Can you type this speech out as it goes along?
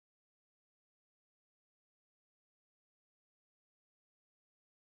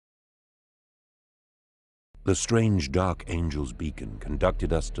The strange Dark Angel's beacon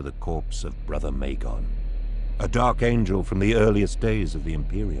conducted us to the corpse of Brother Magon, a Dark Angel from the earliest days of the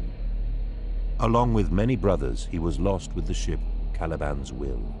Imperium. Along with many brothers, he was lost with the ship Caliban's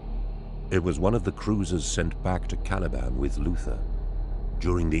Will. It was one of the cruisers sent back to Caliban with Luther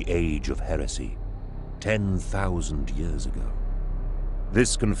during the Age of Heresy, 10,000 years ago.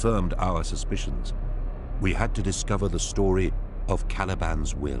 This confirmed our suspicions. We had to discover the story of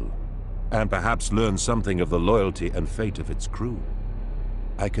Caliban's Will, and perhaps learn something of the loyalty and fate of its crew.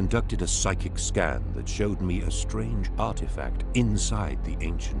 I conducted a psychic scan that showed me a strange artifact inside the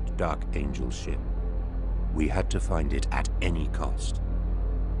ancient Dark Angel ship. We had to find it at any cost.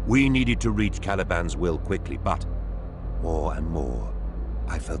 We needed to reach Caliban's Will quickly, but more and more,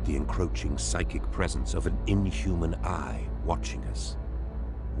 I felt the encroaching psychic presence of an inhuman eye watching us,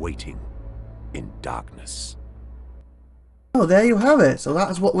 waiting in darkness. Oh, there you have it. So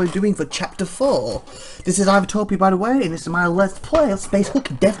that is what we're doing for Chapter 4. This is IVATOPIA, by the way, and this is my Let's Play of Space Hulk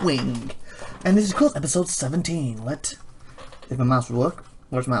DeathWing. And this is called Episode 17. If my mouse would work.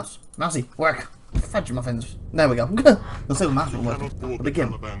 Where's my mouse? Mousey, work. Fudge muffins. There we go. Let's see if my mouse will work. We'll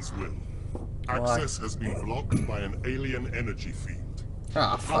begin. Access has been blocked by an alien energy field.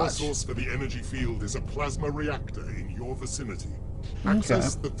 Ah, the power fudge. source for the energy field is a plasma reactor in your vicinity.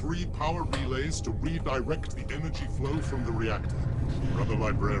 Access the 3 power relays to redirect the energy flow from the reactor. Brother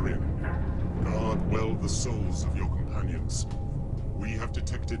Librarian, guard well the souls of your companions. We have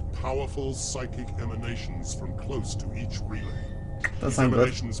detected powerful psychic emanations from close to each relay. These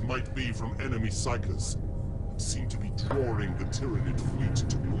emanations might be from enemy psychers. Seem to be drawing the Tyranid fleet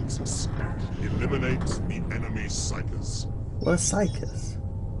towards us. Eliminate the enemy psychers. What are psychers?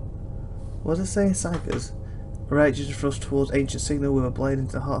 What does it say psychers? Right, just thrust towards ancient signal with a blade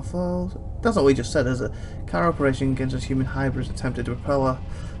into the heart of falls. That's not what we just said, is it? Counter operation against us human hybrids attempted to repel a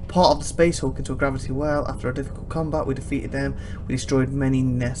part of the Space Hulk into a gravity well. After a difficult combat, we defeated them. We destroyed many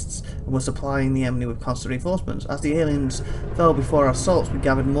nests and were supplying the enemy with constant reinforcements. As the aliens fell before our assaults, we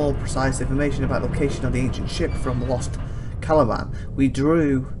gathered more precise information about the location of the ancient ship from the lost Caliban. We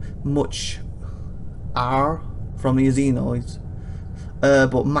drew much R from the xenoids,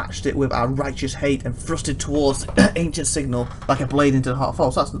 but matched it with our righteous hate and thrusted towards the ancient signal like a blade into the heart of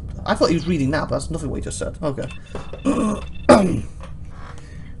falls. I thought he was reading that, but that's nothing what he just said. Okay.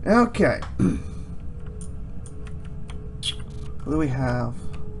 Okay. What do we have?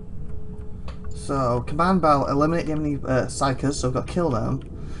 So, command bell, eliminate the enemy psychers, so we've got to kill them.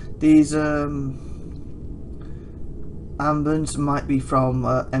 These ambulance might be from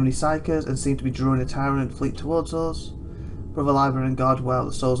enemy psychers and seem to be drawing a Tyrant fleet towards us. Brother Librarian, guard well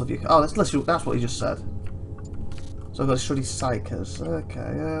the souls of you. Oh, that's what he just said. So I've got to study psychers.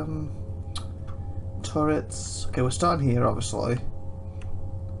 Okay, turrets. Okay, we're starting here, obviously.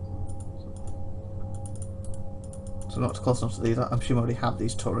 So not close enough to these. I'm sure we already have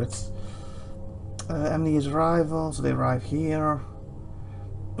these turrets. Enemy is arrival, so they arrive here.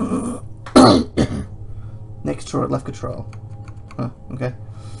 Next turret, left control. Okay.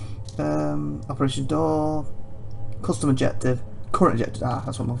 Operation door. Custom objective. Current objective. Ah,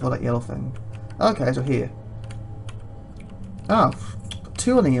 that's what I'm for, that yellow thing. Okay, so here. Oh,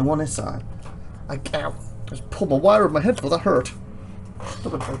 2 on here and 1 this side. Ow. Just pulled my wire over my head, but that hurt.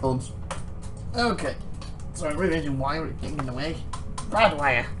 Stupid headphones. Okay. Sorry, rearranging wire, getting in the way. Bad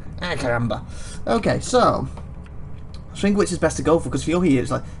wire. Ah, caramba. Okay, so I think which is best to go for, because if you're here,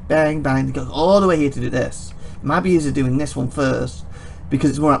 it's like bang, bang, it goes all the way here to do this. It might be easier doing this one first, because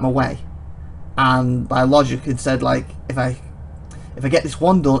it's more out my way. And by logic, it said like if I get this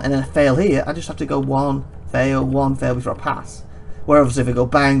one done and then I fail here, I just have to go 1 fail before I pass. Whereas if I go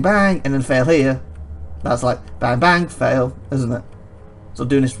bang, bang, and then fail here, that's like bang, bang, fail, isn't it? So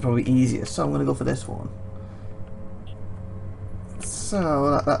doing this is probably easier. So I'm going to go for this one.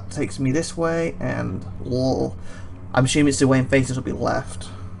 So that takes me this way, and I'm assuming it's the way I'm facing, will be left.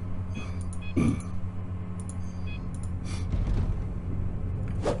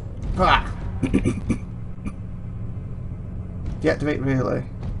 Deactivate relay.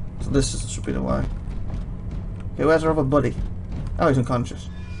 So this should be the way. Okay, where's our other buddy? Oh, he's unconscious.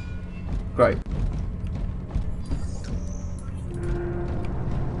 Great.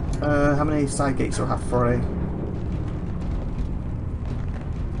 How many side gates do I have? 3.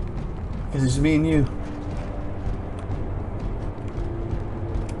 Because it's me and you.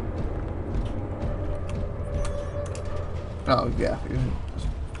 Oh yeah.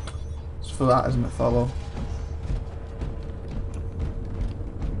 It's for that, isn't it? Follow.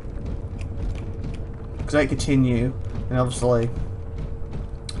 Because I continue, and obviously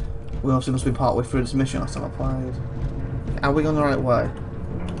we obviously must be partway through this mission last time I played. Are we on the right way?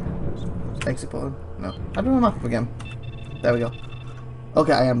 Exit button. No. I don't know map up again. There we go.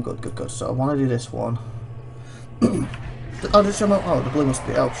 Okay, I am good, good, good. So I want to do this one. Oh, just show me. Oh, the blue must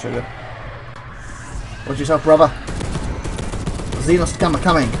be. Oh, sugar. Watch yourself, brother. Xenos scammer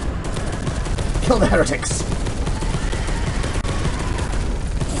coming. Kill the heretics.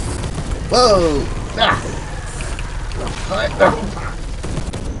 Whoa! Ah.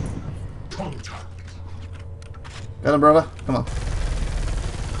 Got him, brother. Come on.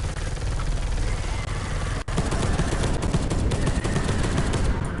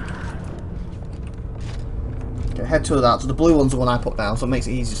 Okay, head to that. So the blue one's the one I put down, so it makes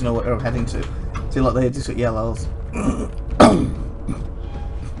it easy to know where I'm heading to. See, like they just got yellows.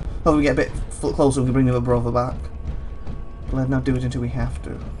 Hope we get a bit closer, we can bring the brother back. But let's not do it until we have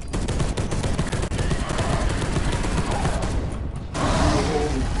to.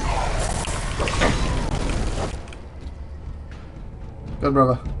 Good,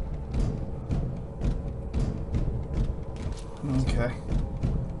 brother. Okay.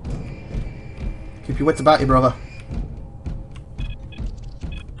 Keep your wits about you, brother.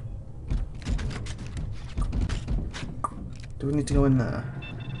 Do we need to go in there?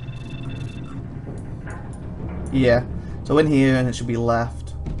 Yeah. So in here, and it should be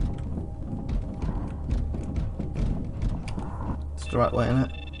left. It's the right way, isn't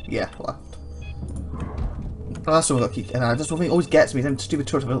it? Yeah, left. Oh, that's what I've got to keep. And that's one thing that always gets me. Them stupid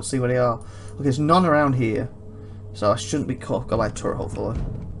turrets, I don't see where they are. Okay, there's none around here. So I shouldn't be caught by a turret, hopefully.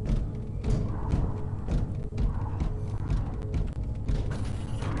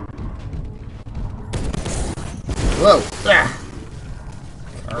 Whoa! Ah.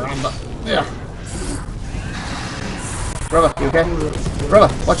 Caramba! Yeah. Brother, you okay?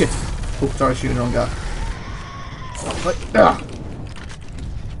 Brother, watch it! Oh, sorry, shooting the wrong guy.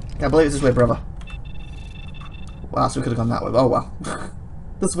 Can't believe it's this way, brother. Wow, so we could have gone that way. Oh well.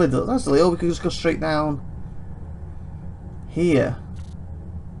 This way, that's the way. Oh, we could just go straight down here.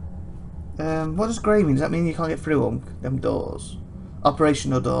 What does grey mean? Does that mean you can't get through them doors?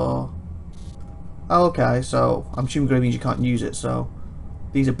 Operational door. Oh, okay, so I'm assuming grey means you can't use it, so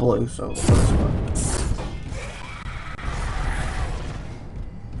these are blue, so we'll go this way.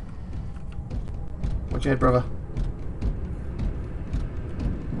 Watch your head, brother.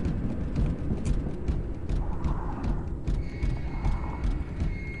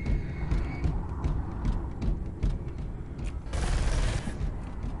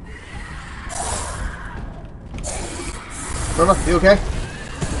 Brother, you okay?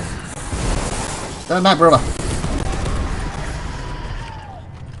 Stand back, brother.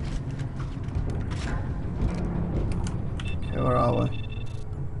 Okay, where are we?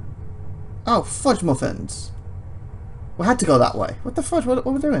 Oh, fudge muffins. We had to go that way. What the fudge? What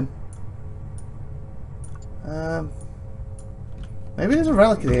are we doing? Maybe there's a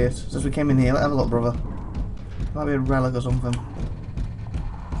relic here since we came in here. Let's have a look, brother. Might be a relic or something.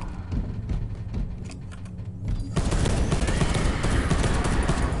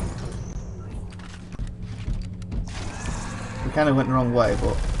 We kind of went the wrong way,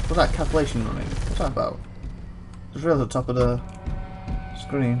 but what's that calculation running? What's that about? Just realised at the top of the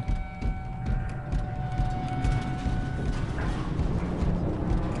screen.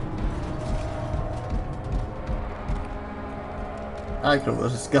 I thought there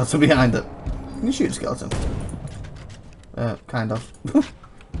was a skeleton behind it. Can you shoot a skeleton? Kind of.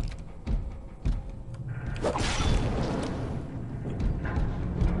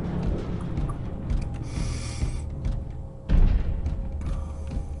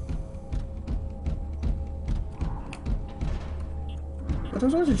 But I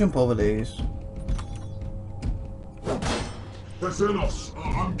was going to jump over these. The Xenos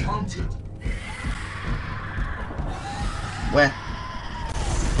are uncounted. Where?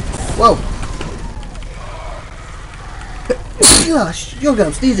 Whoa! Gosh, you're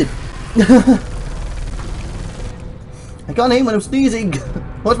going sneezing. I got aim when I'm sneezing.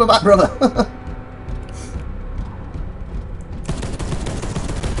 Watch my back, brother.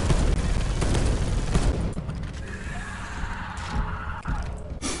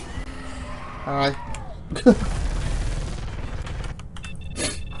 Alright.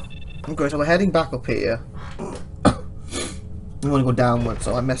 Okay, so we're heading back up here. We want to go downwards,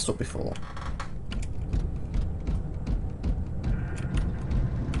 so I messed up before.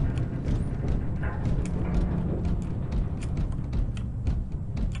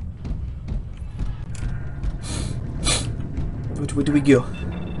 Which way do we go?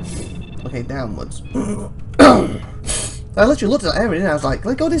 Okay, downwards. I literally looked at that area and I was like,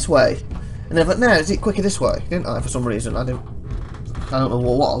 let's go this way. And then I thought, no, is it quicker this way? Didn't I, for some reason? I don't know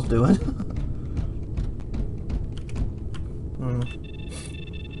what I was doing.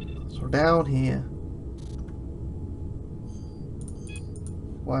 So down here.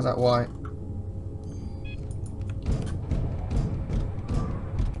 Why is that white?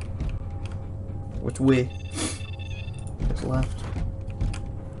 Which way? It's left.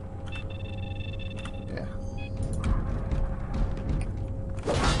 Yeah.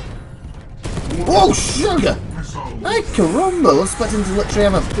 Oh, sugar! Hey, caramba! I was expecting to literally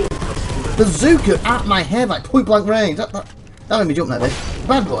have a bazooka at my head, like point blank range. That made me jump that bit.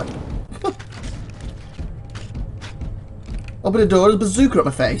 Bad boy. Open the door, there's a bazooka at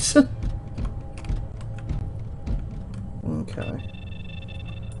my face. Okay.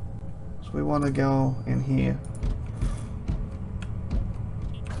 So we want to go in here.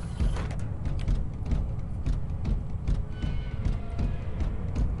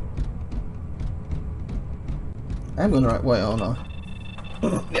 I'm going the right way, or not?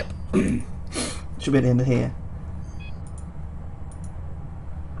 Yep. Should be at the end of here.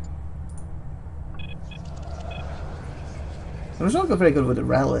 I was not very good with the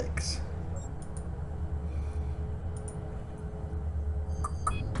relics.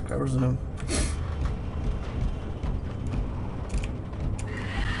 Covers them.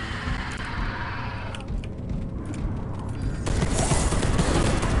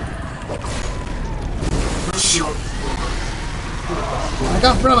 I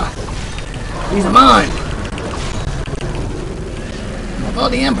got brother. He's mine. For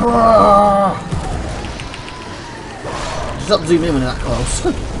the Emperor. Stop zooming in when they're that close.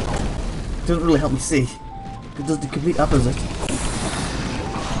 Doesn't really help me see. It does the complete opposite.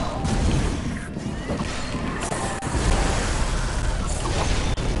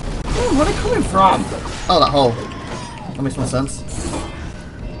 Oh, where are they coming from? Oh, that hole. That makes more sense.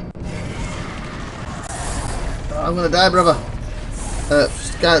 Oh, I'm gonna die, brother.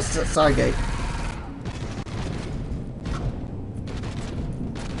 Guys, side gate.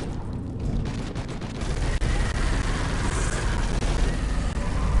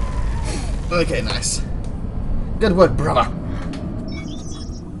 Okay, nice. Good work, brother.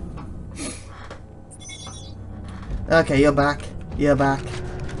 Okay, you're back. You're back.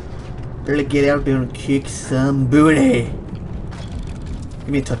 Really get out there and kick some booty. Give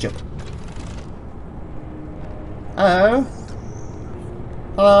me a touch-up. Hello?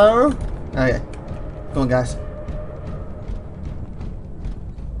 Hello? Okay. Come on, guys.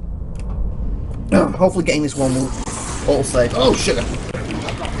 Hopefully getting this one will all save. Oh, sugar!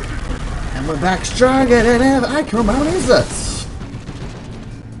 And we're back stronger than ever. I come on, what is this?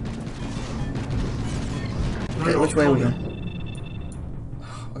 Okay, which way are we going?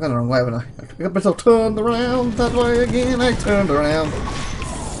 I got the wrong way, haven't I? I got myself turned around that way again. I turned around.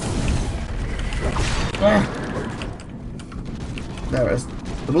 Ah. There it is.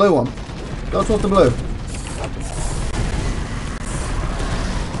 The blue one. Go towards the blue.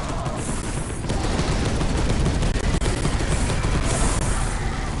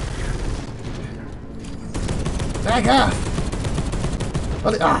 Back up!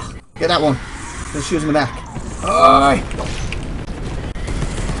 Ah! Get that one. Just shoots me back. Oi!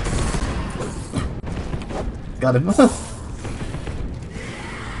 Got him.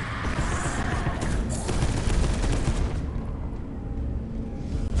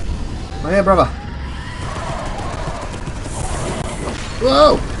 Right here, brother.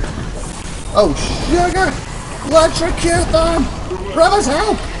 Whoa! Oh, sugar! Electrocute them! Brothers,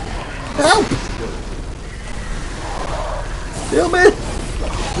 help! Help! Heal me!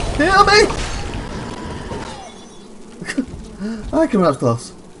 Heal me! I come out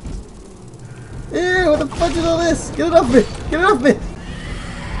close. Ew, what the fudge is all this? Get it off me! Get it off me!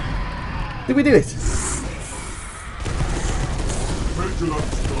 Did we do it?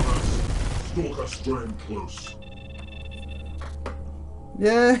 Stalker Streum close.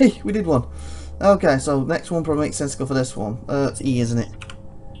 Yay! We did one. Okay, so next one probably makes sense to go for this one. It's E, isn't it?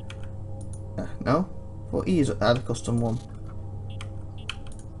 No? Well, E is add a custom one.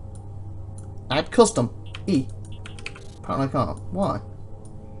 Add custom. E. Apparently I can't. Why?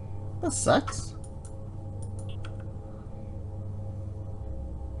 That sucks.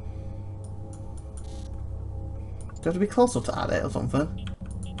 Do I have to be close enough to add it or something?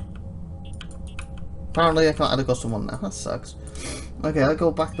 Apparently I can't add a custom one now. That sucks. Okay, I'll go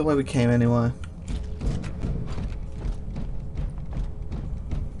back the way we came anyway.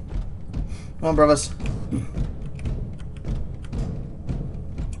 Come on, brothers.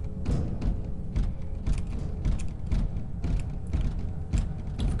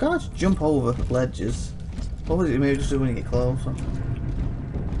 I can't just jump over ledges. What would you maybe just do when you get closer?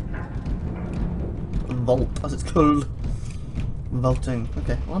 Vault, as it's called. Vaulting.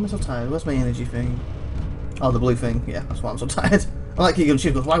 Okay, why am I so tired? Where's my energy thing? Oh, the blue thing. Yeah, that's why I'm so tired. I like keeping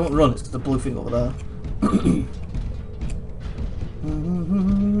shift, because why won't run? It's the blue thing over there.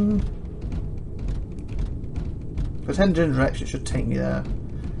 it's heading in a direction, it should take me there.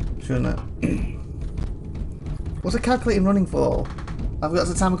 Shouldn't it? What's it calculating running for? I've got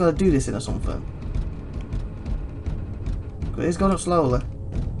the time I've got to do this in or something. But it is going up slowly.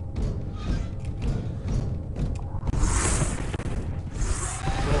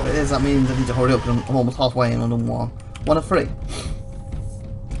 If it is, that means I need to hurry up because I'm almost halfway and I'm on one. 1 of 3.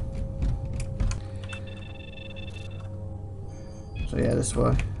 So yeah, this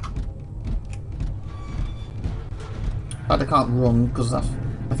way. I can't run because I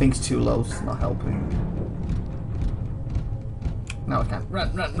think it's too low, so it's not helping. Now I can. Run.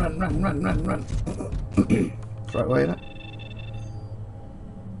 It's the right way, isn't it?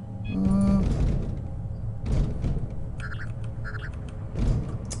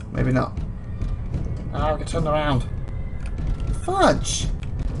 Maybe not. Oh, I can turn around. Fudge!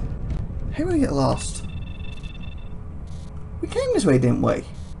 How do we get lost? We came this way, didn't we?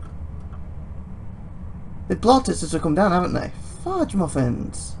 They blocked us as we come down, haven't they? Fudge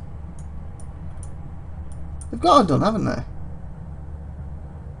muffins! They've got it done, haven't they?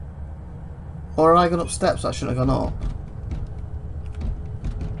 Or have I gone up steps I shouldn't have gone up?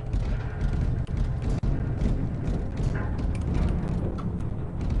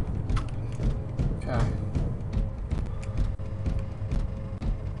 Okay.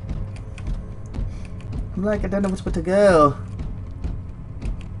 I'm like, I don't know which way to go.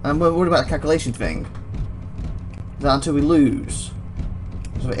 I'm worried about the calculation thing. Is that until we lose?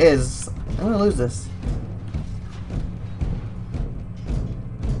 So if it is, I'm going to lose this.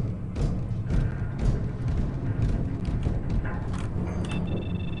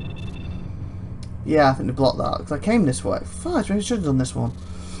 Yeah, I think they blocked that because I came this way. Fudge, maybe I should have done this one.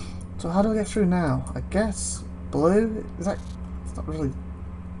 So how do I get through now? I guess blue? Is that... It's not really...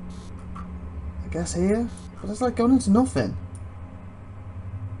 I guess here? But it's like going into nothing.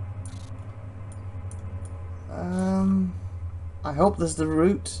 I hope this is the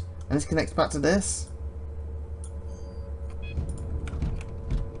route and this connects back to this.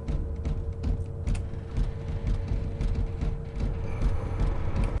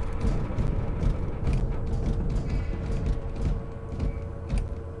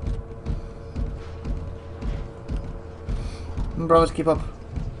 Brothers, keep up.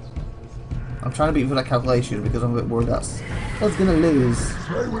 I'm trying to beat for that calculation because I'm a bit worried that's I was gonna lose.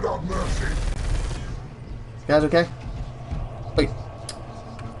 Slay without mercy. Guys, okay? Wait.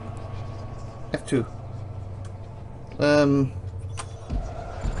 F2. I'm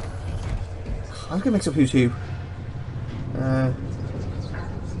gonna mix up who's who.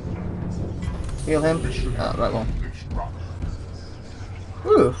 Heal him. Ah, right one.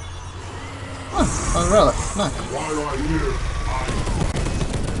 Ooh. Oh, on a relic. Nice. While I live,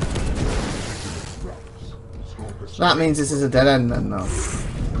 That means this is a dead end then, though.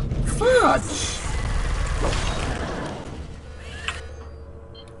 Fudge!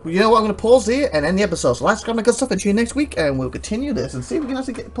 Well, you know what? I'm going to pause here and end the episode. So let's grab my good stuff and see you next week, and we'll continue this and see if we can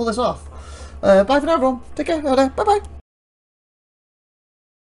actually pull this off. Bye for now, everyone. Take care. Bye bye.